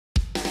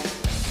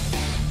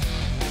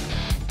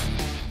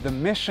The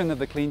mission of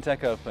the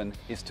Cleantech Open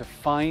is to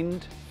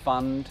find,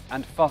 fund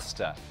and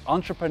foster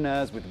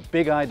entrepreneurs with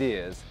big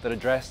ideas that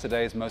address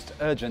today's most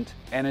urgent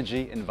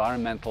energy,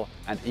 environmental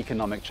and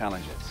economic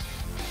challenges.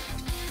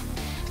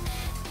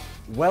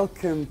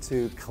 Welcome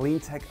to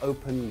Cleantech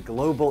Open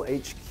Global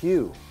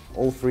HQ,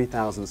 all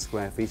 3,000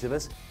 square feet of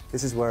us.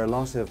 This is where a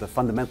lot of the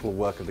fundamental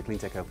work of the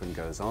Cleantech Open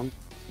goes on.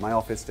 My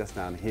office just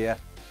down here,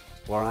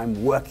 where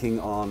I'm working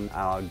on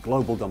our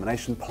global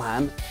domination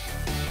plan.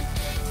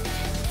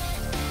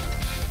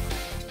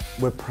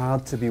 We're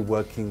proud to be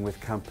working with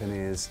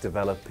companies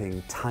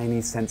developing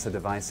tiny sensor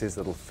devices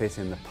that'll fit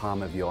in the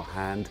palm of your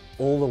hand,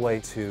 all the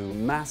way to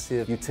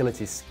massive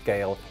utility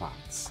scale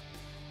plants.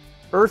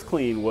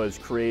 EarthClean was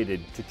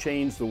created to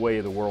change the way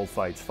the world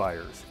fights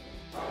fires.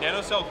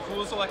 NanoCell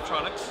cools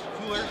electronics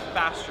cooler,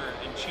 faster,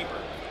 and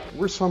cheaper.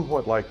 We're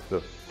somewhat like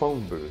the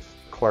phone booth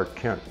Clark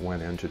Kent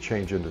went in to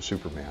change into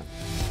Superman.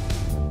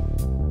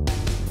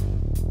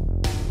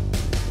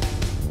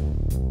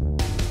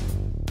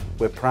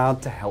 We're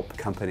proud to help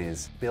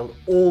companies build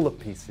all the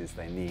pieces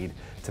they need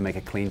to make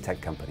a clean tech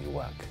company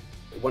work.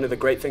 One of the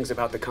great things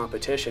about the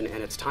competition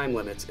and its time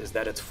limits is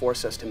that it's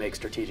forced us to make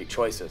strategic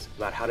choices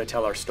about how to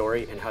tell our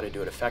story and how to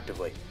do it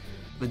effectively.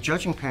 The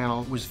judging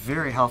panel was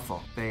very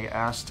helpful. They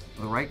asked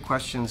the right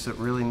questions that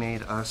really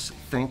made us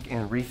think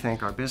and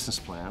rethink our business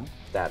plan.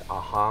 That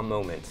aha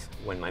moment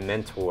when my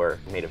mentor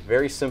made a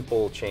very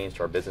simple change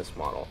to our business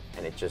model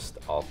and it just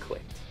all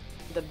clicked.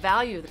 The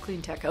value of the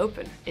Cleantech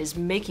Open is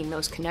making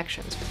those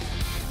connections.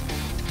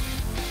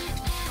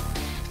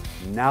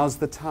 Now's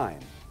the time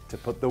to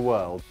put the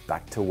world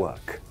back to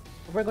work.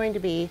 We're going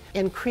to be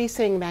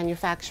increasing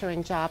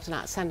manufacturing jobs,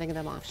 not sending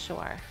them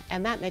offshore,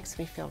 and that makes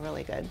me feel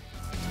really good.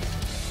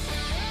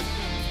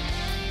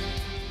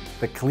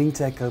 The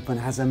Cleantech Open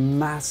has a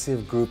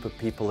massive group of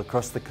people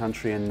across the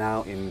country and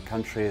now in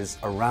countries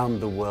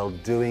around the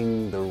world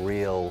doing the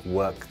real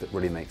work that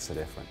really makes a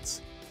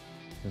difference.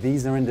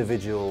 These are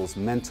individuals,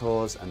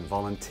 mentors and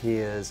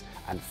volunteers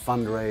and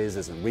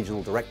fundraisers and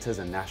regional directors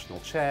and national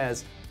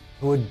chairs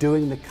who are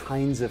doing the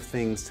kinds of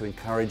things to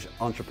encourage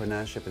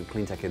entrepreneurship and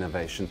clean tech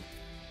innovation.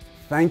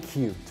 Thank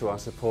you to our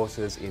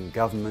supporters in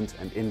government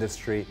and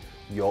industry.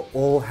 You're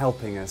all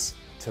helping us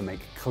to make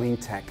clean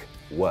tech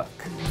work.